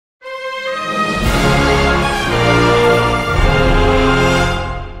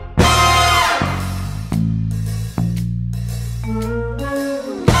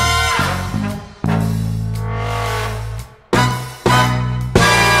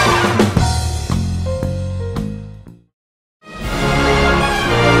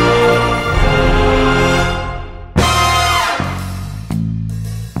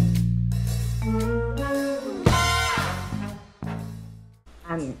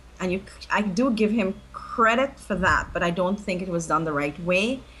and I do give him credit for that, but I don't think it was done the right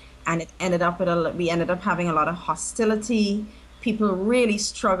way, and it ended up we ended up having a lot of hostility, people really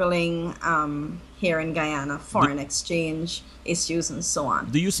struggling here in Guyana, Do, foreign exchange issues and so on.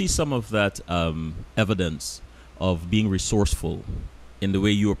 do you see some of that evidence of being resourceful in the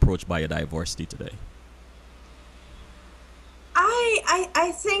way you approach biodiversity today?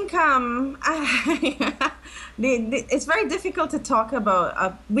 I think it's very difficult to talk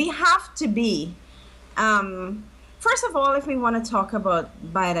about. We have to be first of all, if we want to talk about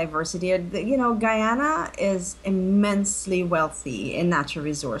biodiversity, Guyana is immensely wealthy in natural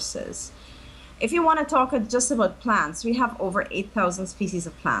resources. If you want to talk just about plants, we have over 8,000 species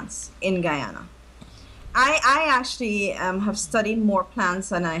of plants in Guyana. I actually have studied more plants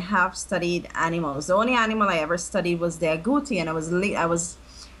than I have studied animals. The only animal I ever studied was the agouti, and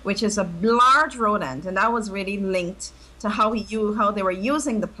which is a large rodent, and that was really linked to how they were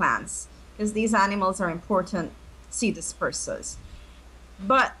using the plants, because these animals are important seed dispersers.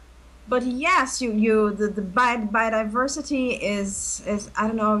 But yes, the biodiversity is I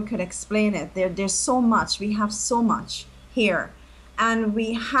don't know how we could explain it. There's so much. We have so much here, and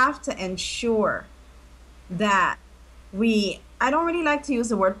we have to ensure that I don't really like to use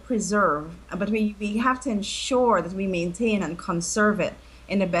the word preserve, but we have to ensure that we maintain and conserve it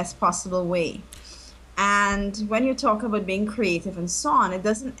in the best possible way. And when you talk about being creative and so on, it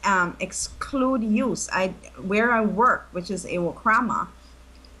doesn't exclude use. Where I work, which is Awokrama,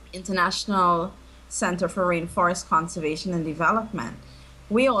 International Center for Rainforest Conservation and Development,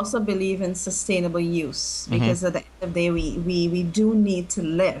 we also believe in sustainable use, because at the end of the day, we do need to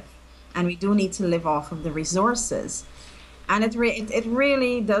live, and we do need to live off of the resources. And it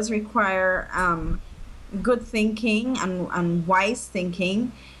really does require good thinking and wise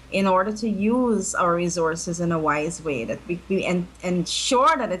thinking in order to use our resources in a wise way, that we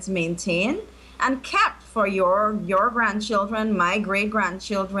ensure that it's maintained and kept for your grandchildren, my great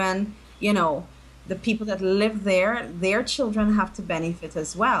grandchildren, the people that live there, their children have to benefit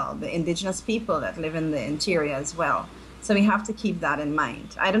as well, the indigenous people that live in the interior as well. So we have to keep that in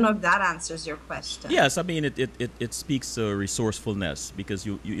mind. I don't know if that answers your question. Yes, I mean it speaks to resourcefulness, because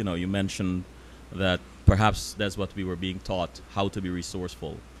you mentioned that perhaps that's what we were being taught, how to be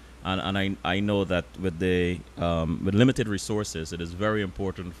resourceful, and I know that with limited resources, it is very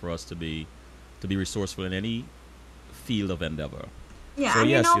important for us to be resourceful in any field of endeavor. Yeah, So and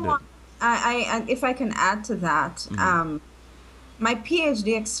you yes, know you did. what? If I can add to that, my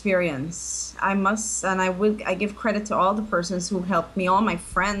PhD experience, I give credit to all the persons who helped me, all my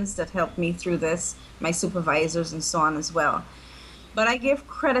friends that helped me through this, my supervisors and so on as well. But I give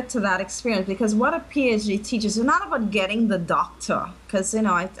credit to that experience, because what a PhD teaches is not about getting the doctor. Because,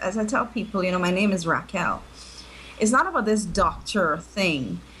 as I tell people, my name is Raquel. It's not about this doctor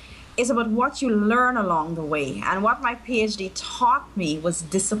thing. It's about what you learn along the way. And what my PhD taught me was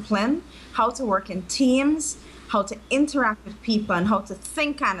discipline, how to work in teams, how to interact with people, and how to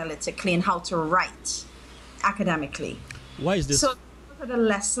think analytically, and how to write academically. Why is So this? those are the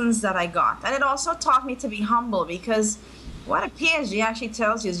lessons that I got. And it also taught me to be humble, because what a PhD actually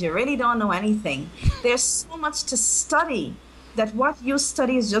tells you is you really don't know anything. There's so much to study that what you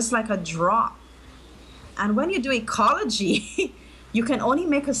study is just like a drop. And when you do ecology, you can only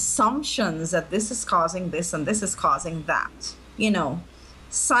make assumptions that this is causing this and this is causing that.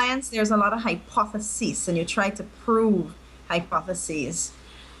 Science, there's a lot of hypotheses, and you try to prove hypotheses.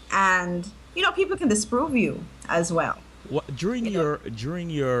 And, people can disprove you as well. What, during You know,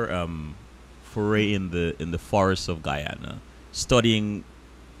 your foray in the forests of Guyana, studying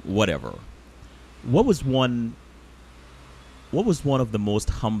whatever, what was one of the most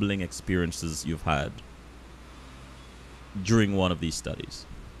humbling experiences you've had during one of these studies?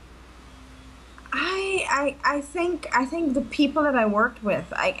 I think the people that I worked with,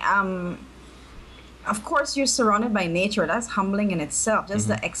 of course you're surrounded by nature. That's humbling in itself. Just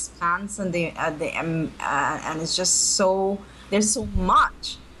Hmm. the expanse and and it's just so there's so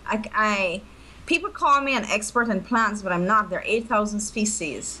much. People call me an expert in plants, but I'm not. There are 8,000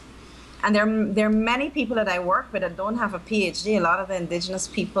 species, and there are many people that I work with that don't have a PhD. A lot of the indigenous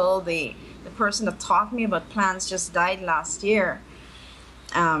people, the person that taught me about plants just died last year.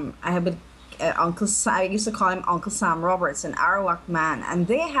 I have Uncle Sam, I used to call him Uncle Sam Roberts, an Arawak man, and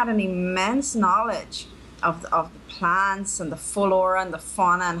they had an immense knowledge of the plants and the flora and the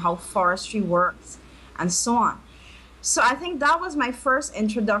fauna and how forestry works and so on. So I think that was my first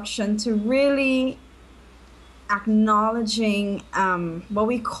introduction to really acknowledging what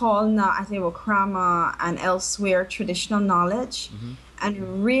we call now at Iwokrama and elsewhere traditional knowledge, Hmm.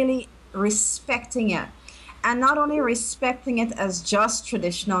 and really respecting it. and not only respecting it as just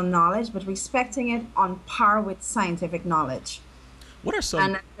traditional knowledge, but respecting it on par with scientific knowledge. What are some?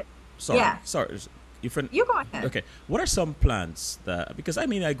 And Sorry, yeah, sorry. You friend. you go ahead. Okay. What are some plants that? Because I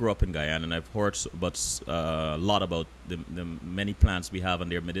mean, I grew up in Guyana, and I've heard about a lot about the many plants we have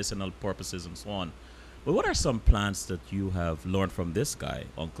and their medicinal purposes and so on. But what are some plants that you have learned from this guy,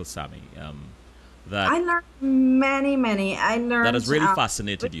 Uncle Sammy, that I learned many, many. I that learned has really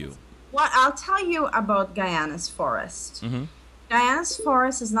fascinated you? what I'll tell you about Guyana's forest. Mm-hmm. Guyana's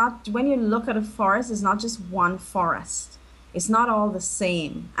forest is not, when you look at a forest, it's not just one forest. It's not all the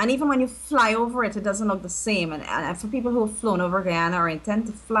same. And even when you fly over it, it doesn't look the same. And for people who have flown over Guyana or intend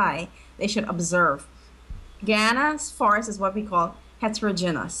to fly, they should observe. Guyana's forest is what we call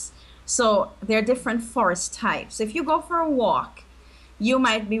heterogeneous. So there are different forest types. If you go for a walk, you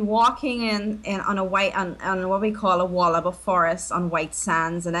might be walking in on a white on what we call a wallaba forest on white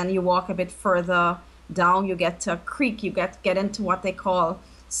sands, and then you walk a bit further down, you get to a creek, you get into what they call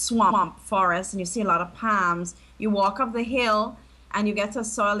swamp forest, and you see a lot of palms. You walk up the hill and you get to a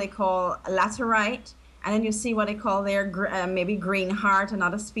soil they call laterite, and then you see what they call their maybe green heart,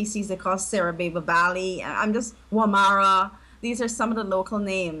 another species they call cerebaba bali. I'm just wamara. These are some of the local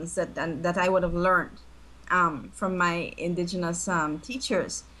names that I would have learned from my indigenous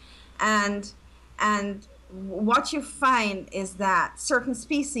teachers, and what you find is that certain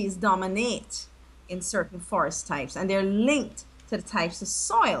species dominate in certain forest types, and they're linked to the types of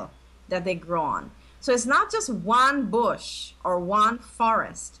soil that they grow on. So it's not just one bush or one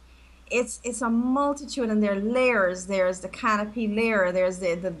forest. It's a multitude, and there are layers. There's the canopy layer. There's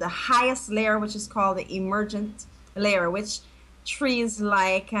the highest layer, which is called the emergent layer, which trees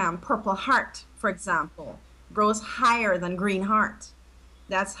like purple heart, for example, grows higher than green heart.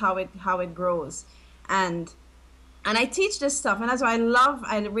 That's how it grows. And I teach this stuff, and that's why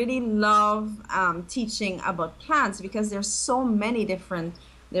I really love teaching about plants, because there's so many different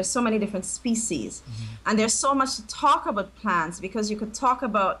species, and there's so much to talk about plants, because you could talk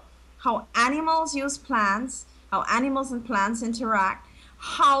about how animals use plants, how animals and plants interact,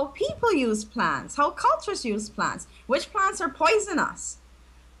 how people use plants, how cultures use plants, which plants are poisonous,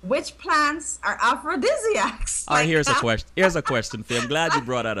 which plants are aphrodisiacs. All right, here's a question. Here's a question for you. I'm glad you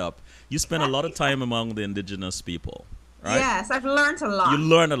brought that up. You spend a lot of time among the indigenous people, right? Yes, I've learned a lot. You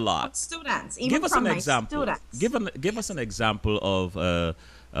learn a lot. Students, even Give us from an my example. students. Give us an example of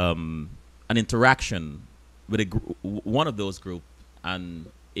an interaction with one of those group and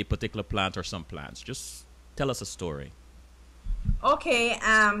a particular plant or some plants. Just tell us a story. Okay,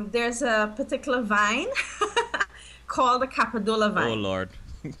 there's a particular vine called the Cappadula vine. Oh Lord.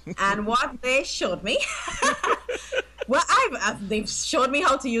 And what they showed me, well, they've showed me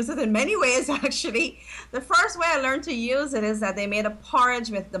how to use it in many ways, actually. The first way I learned to use it is that they made a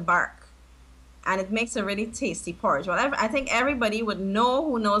porridge with the bark, and it makes a really tasty porridge. Well, I think everybody would know,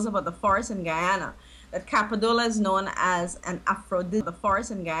 who knows about the forest in Guyana, that Cappadula is known as an aphrodisiac. The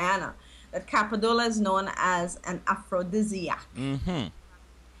forest in Guyana, that Cappadula is known as an aphrodisiac. Mm-hmm.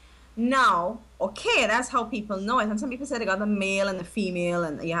 Now, okay, that's how people know it. And some people say they got the male and the female,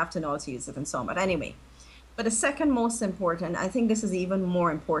 and you have to know how to use it and so on. But anyway, but the second most important, I think this is even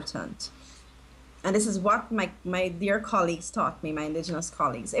more important, and this is what my dear colleagues taught me, my indigenous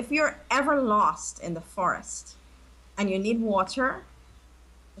colleagues. If you're ever lost in the forest and you need water,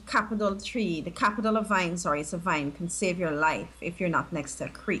 the Cappadula vine, sorry, it's a vine, can save your life if you're not next to a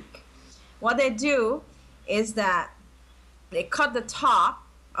creek. What they do is that they cut the top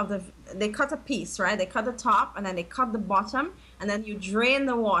they cut a piece, right? They cut the top, and then they cut the bottom, and then you drain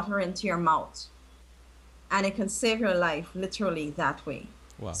the water into your mouth, and it can save your life literally that way.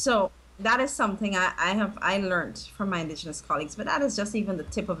 Wow. So that is something I learned from my indigenous colleagues, but that is just even the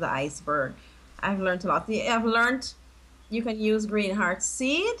tip of the iceberg. I've learned a lot. I've learned you can use green heart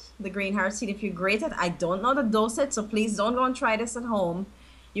seed. The green heart seed, if you grate it, I don't know the dosage, so please don't go and try this at home.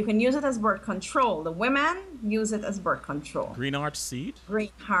 You can use it as birth control. The women use it as birth control. Green heart seed?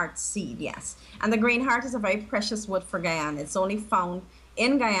 Green heart seed, yes. And the green heart is a very precious wood for Guyana. It's only found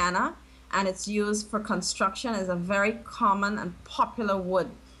in Guyana, and it's used for construction. It's a very common and popular wood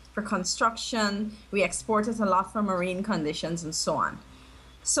for construction. We export it a lot for marine conditions and so on.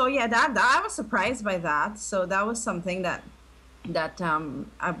 So yeah, that I was surprised by that. So that was something that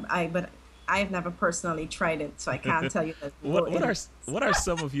but I've never personally tried it, so I can't tell you that. What are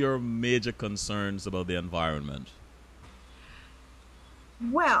some of your major concerns about the environment?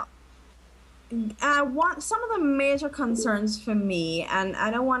 Well, some of the major concerns for me, and I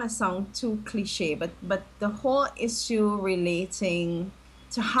don't want to sound too cliche, but the whole issue relating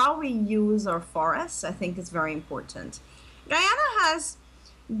to how we use our forests, I think is very important. Guyana has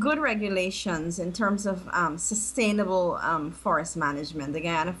good regulations in terms of sustainable forest management. The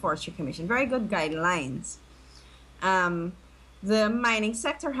Guyana Forestry Commission, very good guidelines. Um, the mining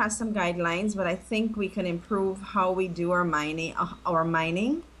sector has some guidelines, but I think we can improve how we do our mining.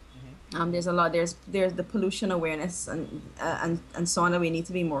 There's a lot. There's the pollution awareness and so on that we need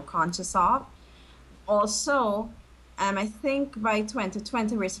to be more conscious of. Also, I think by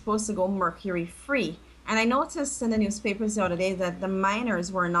 2020 we're supposed to go mercury free. And I noticed in the newspapers the other day that the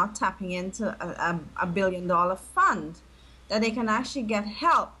miners were not tapping into a $1 billion fund that they can actually get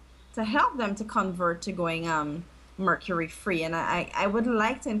help to help them to convert to going mercury free. And I would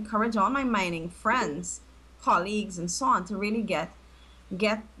like to encourage all my mining friends, colleagues, and so on to really get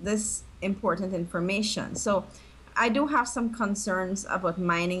this important information. So I do have some concerns about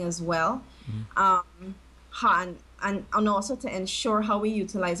mining as well. And also to ensure how we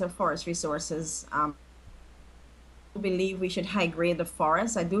utilize our forest resources. I believe we should high grade the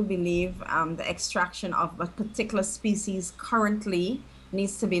forest. I do believe the extraction of a particular species currently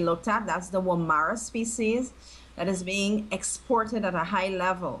needs to be looked at. That's the Womara species that is being exported at a high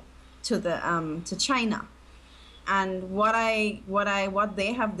level to China. And what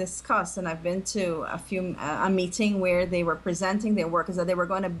they have discussed, and I've been to a meeting where they were presenting their work, is that they are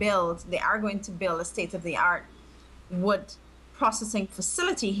going to build a state-of-the-art wood processing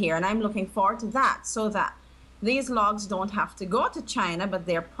facility here, and I'm looking forward to that, so that these logs don't have to go to China, but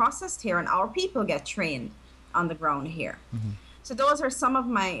they're processed here, and our people get trained on the ground here. So those are some of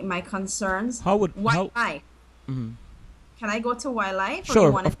my concerns. Wildlife? Can I go to wildlife?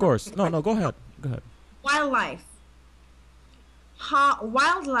 Sure, of course. No, go ahead. Wildlife.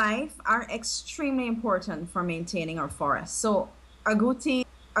 Wildlife are extremely important for maintaining our forests. So agoutis,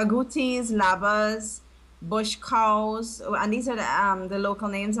 labas, bush cows, and these are the local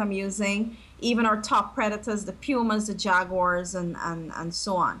names I'm using. Even our top predators, the pumas, the jaguars, and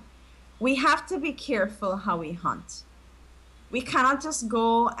so on. We have to be careful how we hunt. We cannot just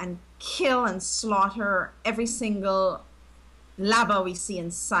go and kill and slaughter every single laba we see in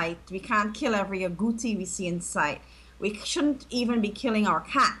sight. We can't kill every agouti we see in sight. We shouldn't even be killing our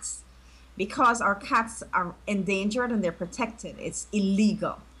cats because our cats are endangered and they're protected. It's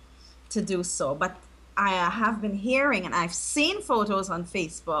illegal to do so. But I have been hearing, and I've seen photos on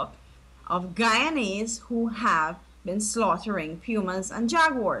Facebook of Guyanese who have been slaughtering pumas and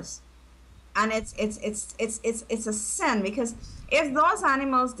jaguars. And it's a sin, because if those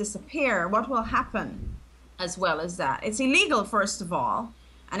animals disappear, what will happen as well as that? It's illegal, first of all.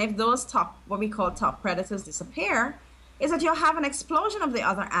 And if those what we call top predators disappear, is that you'll have an explosion of the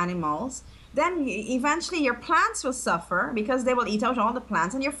other animals. Then eventually your plants will suffer because they will eat out all the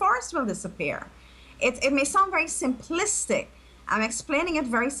plants and your forest will disappear. It may sound very simplistic. I'm explaining it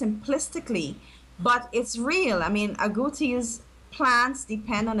very simplistically, but it's real. I mean, agoutis, plants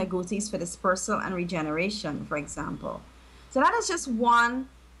depend on agoutis for dispersal and regeneration, for example. So that is just one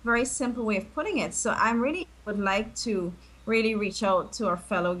very simple way of putting it. So I really would like to really reach out to our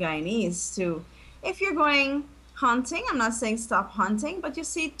fellow Guyanese to, if you're going hunting, I'm not saying stop hunting, but you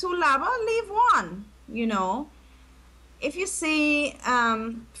see 2 lava, leave 1, you know. If you see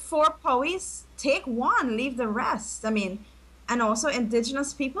 4 powies, take 1, leave the rest. I mean, and also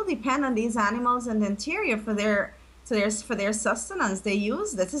indigenous people depend on these animals in the interior for their sustenance.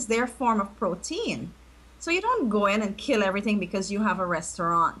 This is their form of protein. So you don't go in and kill everything because you have a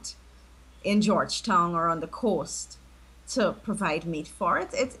restaurant in Georgetown or on the coast to provide meat for it.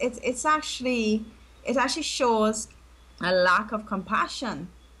 It actually shows a lack of compassion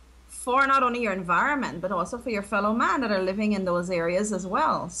for not only your environment, but also for your fellow man that are living in those areas as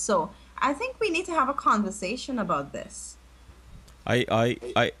well. So I think we need to have a conversation about this.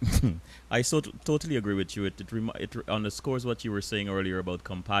 I totally agree with you. It underscores what you were saying earlier about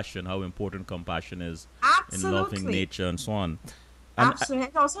compassion, how important compassion is in loving nature and so on. And absolutely,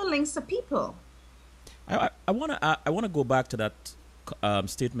 it also links to people. I want to go back to that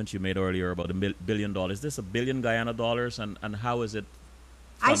statement you made earlier about $1 billion. Is this $1 billion Guyana dollars, and how is it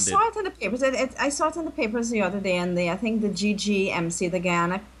funded? I saw it in the papers. I saw it in the papers the other day, and I think the GGMC, the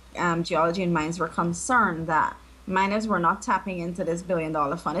Guyana Geology and Mines, were concerned that miners were not tapping into this $1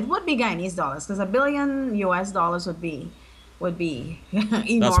 billion fund. It would be Guyanese dollars, because $1 billion US would be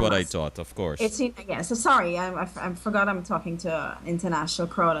enormous. That's what I thought, of course. So sorry, I forgot I'm talking to an international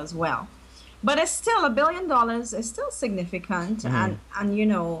crowd as well. But it's still $1 billion is still significant, and you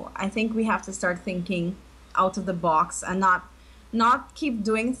know, I think we have to start thinking out of the box and not keep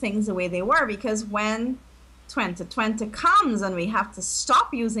doing things the way they were, because when 2020 comes and we have to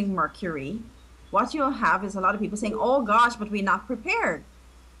stop using mercury, what you'll have is a lot of people saying, "Oh gosh, but we're not prepared."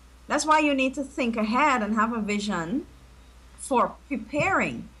 That's why you need to think ahead and have a vision for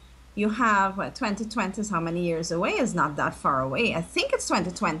preparing. You have 2020 is how many years away? Is not that far away. I think it's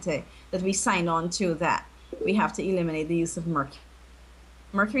 2020 that we signed on to that we have to eliminate the use of mercury.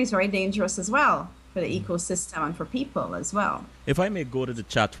 Mercury is very dangerous as well for the ecosystem and for people as well. If I may go to the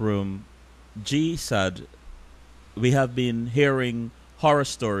chat room, G said, we have been hearing horror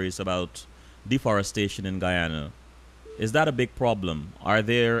stories about deforestation in Guyana. Is that a big problem? Are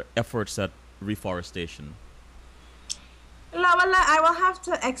there efforts at reforestation? Well, I will have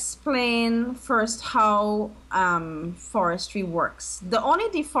to explain first how forestry works. The only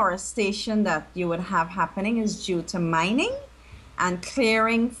deforestation that you would have happening is due to mining and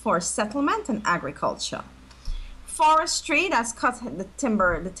clearing for settlement and agriculture. Forestry, that's cut the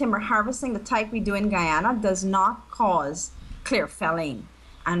timber harvesting, the type we do in Guyana, does not cause clear felling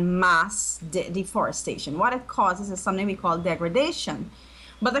and mass deforestation. What it causes is something we call degradation.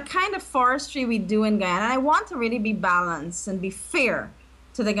 But the kind of forestry we do in Guyana, and I want to really be balanced and be fair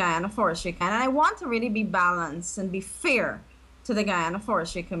to the Guyana Forestry, and I want to really be balanced and be fair to the Guyana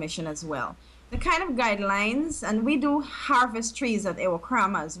Forestry Commission as well. The kind of guidelines, and we do harvest trees at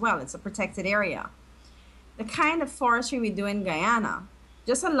Ewakrama as well, it's a protected area. The kind of forestry we do in Guyana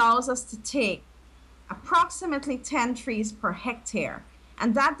just allows us to take approximately 10 trees per hectare,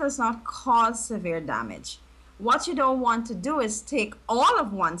 and that does not cause severe damage. What you don't want to do is take all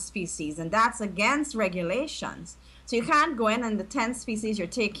of one species, and that's against regulations. So you can't go in and the 10 species you're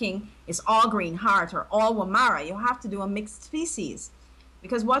taking is all green heart or all Wamara. You have to do a mixed species,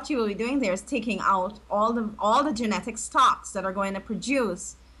 because what you will be doing there is taking out all the genetic stocks that are going to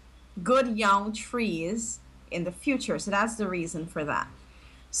produce good young trees in the future. So that's the reason for that.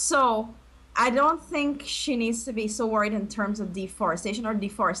 So I don't think she needs to be so worried in terms of deforestation. Our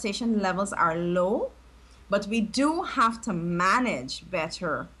deforestation levels are low, but we do have to manage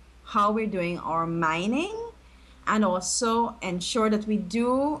better how we're doing our mining and also ensure that we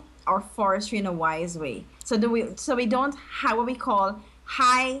do our forestry in a wise way. So we don't have what we call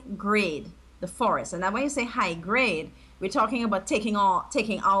high grade the forest. And then when you say high grade, we're talking about taking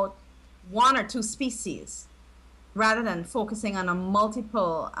out one or two species rather than focusing on a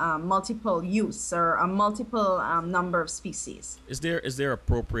multiple use or a multiple number of species. Is there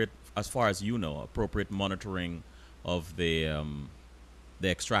appropriate, as far as you know, appropriate monitoring of the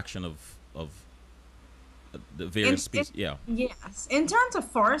extraction of the various species? Yeah. Yes. In terms of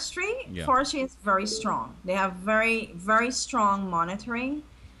forestry, Yeah. forestry is very strong. They have very, very strong monitoring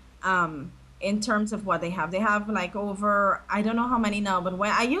in terms of what they have. They have like over, I don't know how many now, but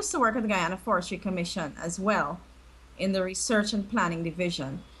when I used to work at the Guyana Forestry Commission as well in the Research and Planning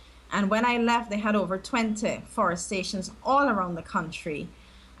Division. And when I left, they had over 20 forest stations all around the country.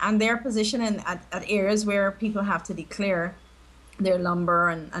 And they're positioned at areas where people have to declare their lumber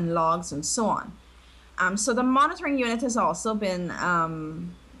and logs and so on. So the monitoring unit has also been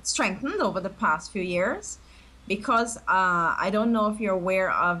strengthened over the past few years because I don't know if you're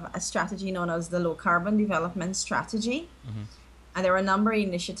aware of a strategy known as the Low Carbon Development Strategy. Mm-hmm. And there were a number of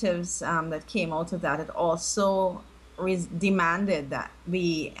initiatives that came out of that. It also demanded that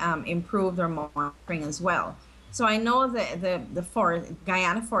we improve their monitoring as well. So I know that the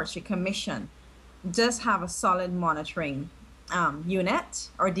Guyana Forestry Commission does have a solid monitoring unit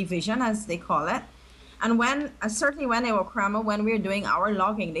or division, as they call it. And certainly when Ewakrama, when we're doing our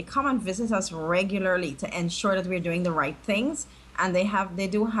logging, they come and visit us regularly to ensure that we're doing the right things. And they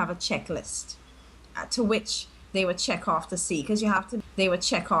do have a checklist to which they would check off to see, because you're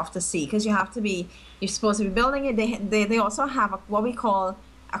supposed to be building it. They also have what we call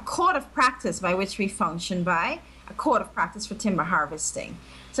a code of practice by which we function by, a code of practice for timber harvesting.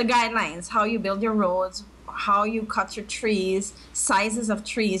 So guidelines, how you build your roads, how you cut your trees, sizes of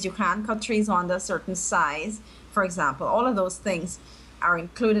trees. You can't cut trees under a certain size, for example. All of those things are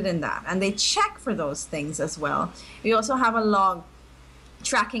included in that. And they check for those things as well. We also have a log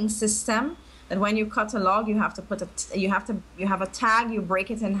tracking system that when you cut a log, you have to you have a tag, you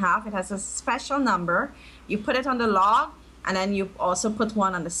break it in half. It has a special number. You put it on the log, and then you also put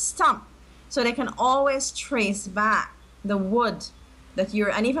one on the stump. So they can always trace back the wood that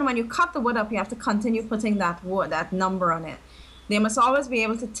and even when you cut the wood up, you have to continue putting that number on it. They must always be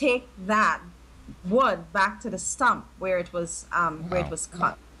able to take that wood back to the stump where it was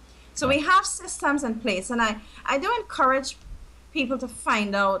cut. So we have systems in place, and I do encourage people to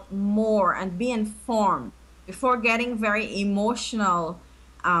find out more and be informed before getting very emotional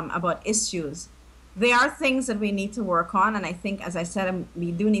about issues. There are things that we need to work on, and I think, as I said,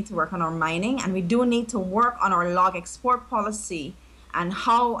 we do need to work on our mining, and we do need to work on our log export policy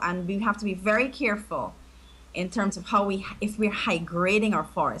and we have to be very careful in terms of if we're high grading our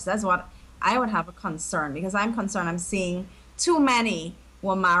forests. That's what I would have a concern, because I'm concerned I'm seeing too many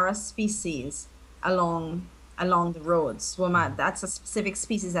Wamara species along along the roads. That's a specific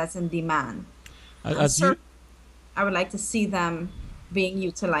species that's in demand. And As you, certainly, I would like to see them being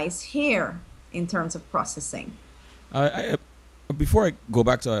utilized here in terms of processing. before I go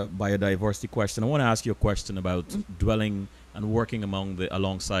back to a biodiversity question, I want to ask you a question about dwelling and working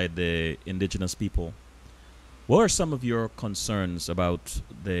alongside the indigenous people. What are some of your concerns about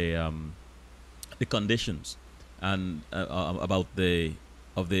the conditions and about the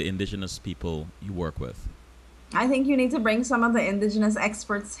indigenous people you work with? I think you need to bring some of the indigenous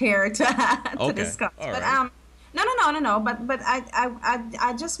experts here to to Okay, discuss. all But right. no. But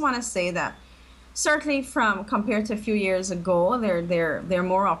I just want to say that certainly from compared to a few years ago, there are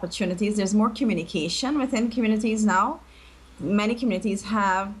more opportunities. There's more communication within communities now. Many communities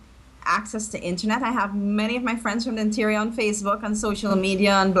have access to internet. I have many of my friends from the interior on Facebook and social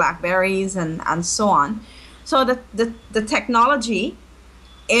media and Blackberries and so on. So the technology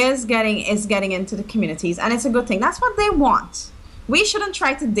is getting into the communities, and it's a good thing. That's what they want. We shouldn't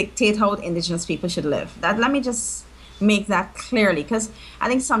try to dictate how indigenous people should live. That let me just make that clearly, because I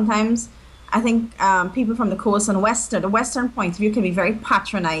think sometimes people from the coast and the western point of view can be very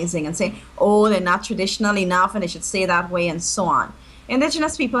patronizing and say, oh, they're not traditional enough and they should stay that way and so on.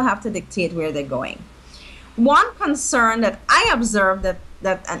 Indigenous people have to dictate where they're going. One concern that I observed that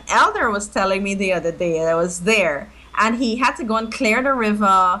an elder was telling me the other day that I was there, and he had to go and clear the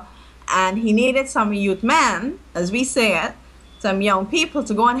river, and he needed some youth men, as we say it, some young people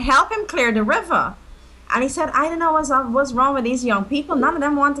to go and help him clear the river. And he said, I don't know what's wrong with these young people. None of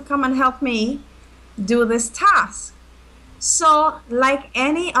them want to come and help me do this task. So, like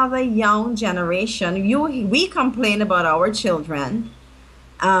any other young generation, we complain about our children.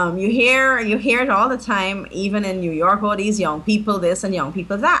 You hear it all the time, even in New York. Oh, these young people this and young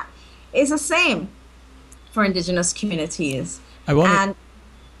people that. It's the same for indigenous communities. I want to. And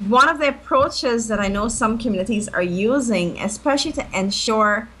one of the approaches that I know some communities are using, especially to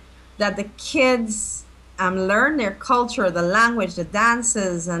ensure that the kids learn their culture, the language, the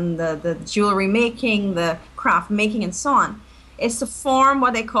dances, and the jewelry making, the craft making, and so on, is to form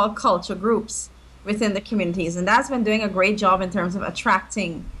what they call culture groups within the communities. And that's been doing a great job in terms of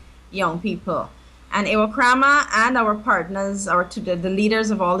attracting young people. And Iwakrama and our partners, the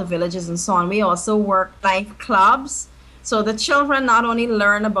leaders of all the villages and so on, we also work life clubs. So the children not only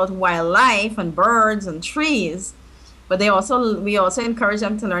learn about wildlife and birds and trees, but we also encourage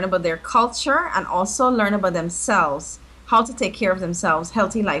them to learn about their culture and also learn about themselves, how to take care of themselves,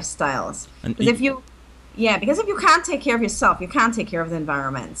 healthy lifestyles. And Because if you can't take care of yourself, you can't take care of the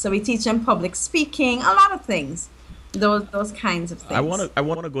environment. So we teach them public speaking, a lot of things, those kinds of things. I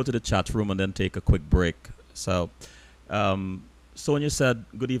want to go to the chat room and then take a quick break. So, Sonia said,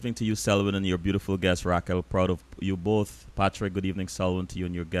 "Good evening to you, Selwyn, and your beautiful guest Raquel. Proud of you both, Patrick. Good evening, Selwyn, to you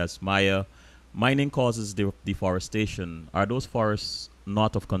and your guest Maya. Mining causes deforestation. Are those forests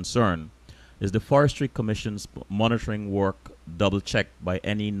not of concern? Is the Forestry Commission's monitoring work double checked by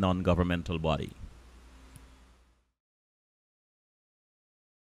any non-governmental body?"